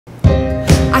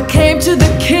came to the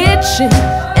kitchen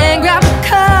and grabbed a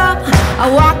cup.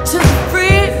 I walked to the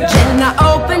fridge and I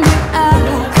opened it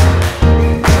up.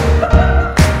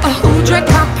 Oh, who drank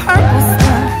my purple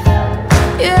stuff?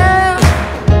 Yeah.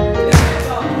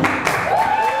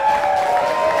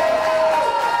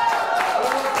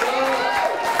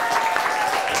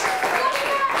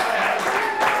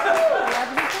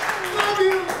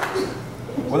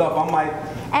 What up, I'm Mike.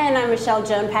 And I'm Michelle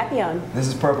Joan Papillion. This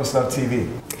is Purple Stuff TV.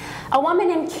 A woman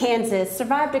in Kansas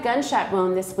survived a gunshot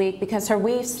wound this week because her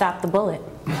weave stopped the bullet.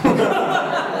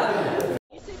 I've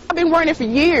been wearing it for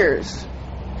years.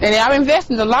 And I've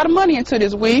invested a lot of money into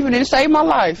this weave, and it saved my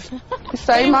life. It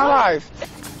saved my life.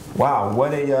 Wow,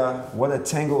 what a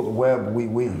tangled web we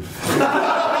weave.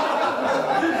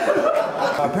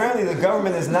 Apparently the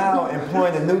government is now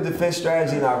employing a new defense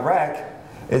strategy in Iraq.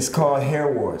 It's called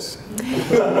hair wars.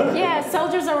 Yeah,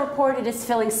 soldiers are reported as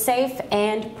feeling safe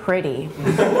and pretty.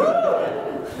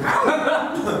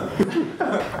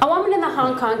 A woman in the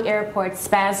Hong Kong airport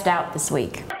spazzed out this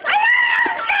week.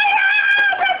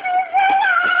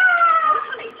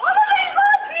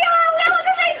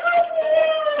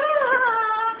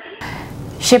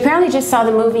 She apparently just saw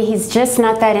the movie He's Just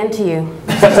Not That Into You.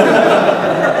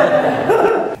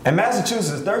 In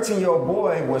Massachusetts, a 13-year-old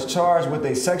boy was charged with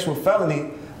a sexual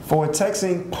felony for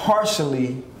texting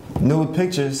partially nude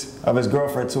pictures of his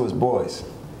girlfriend to his boys.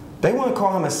 They want to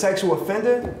call him a sexual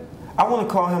offender. I want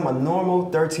to call him a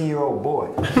normal 13-year-old boy.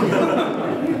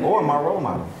 Or my role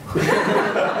model.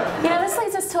 Yeah, this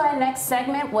leads us to our next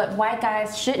segment, what white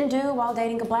guys shouldn't do while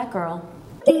dating a black girl.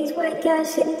 Things white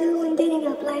guys shouldn't do when dating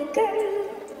a black girl.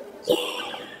 Yeah.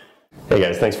 Hey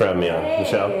guys, thanks for having me on. Hey.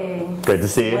 Michelle, great to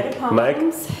see you. Mike,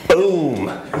 boom.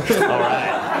 All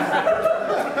right.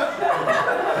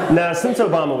 Now, since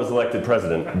Obama was elected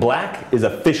president, black is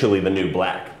officially the new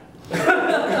black.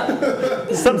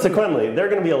 Subsequently, there are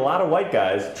going to be a lot of white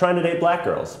guys trying to date black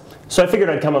girls. So I figured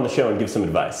I'd come on the show and give some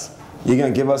advice. You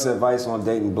gonna give us advice on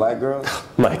dating black girls?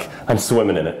 Mike, I'm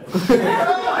swimming in it.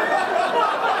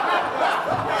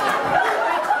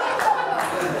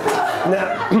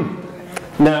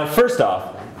 Now, first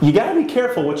off, you gotta be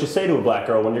careful what you say to a black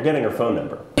girl when you're getting her phone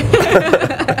number.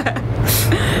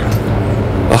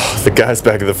 Oh, the guys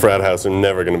back at the frat house are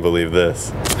never gonna believe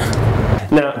this.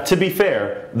 Now, to be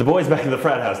fair, the boys back at the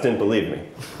frat house didn't believe me.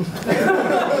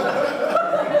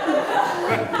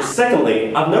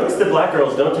 Secondly, I've noticed that black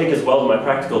girls don't take as well to my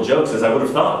practical jokes as I would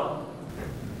have thought.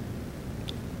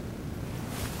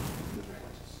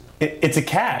 It's a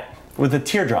cat with a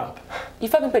teardrop. You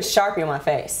fucking put Sharpie on my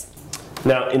face.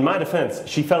 Now, in my defense,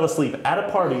 she fell asleep at a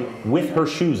party with her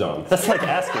shoes on. That's like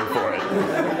asking for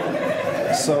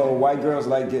it. So white girls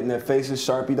like getting their faces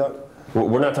Sharpied up?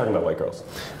 We're not talking about white girls.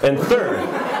 And third,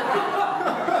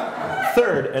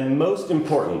 and most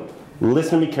important,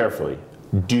 listen to me carefully.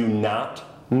 Do not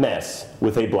mess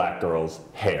with a black girl's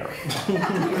hair.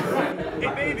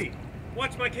 Hey baby,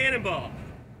 watch my cannonball.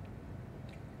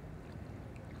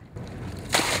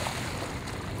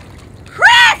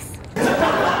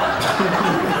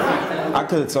 I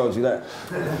could have told you that.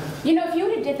 You know, if you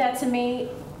would have did that to me,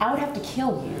 I would have to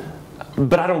kill you.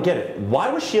 But I don't get it. Why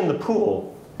was she in the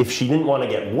pool if she didn't want to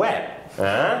get wet?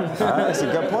 Huh? That's a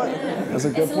good point. That's a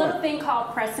good It's a point. little thing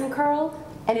called press and curl,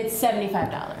 and it's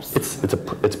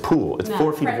 $75. It's pool. It's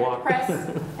 4 feet of water. Press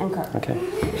and curl. Okay.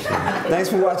 Thanks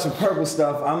for watching Purple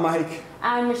Stuff. I'm Mike.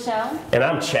 I'm Michelle. And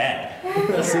I'm Chad.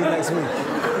 See you next week.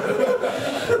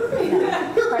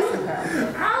 Press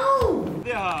and curl.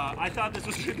 Yeah, I thought this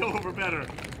was gonna go over better.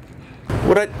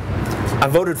 I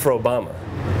voted for Obama.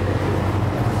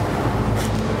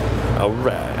 All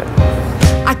right.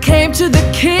 I came to the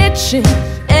kitchen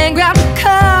and grabbed a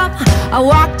cup. I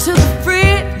walked to the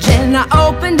fridge and I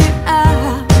opened it up.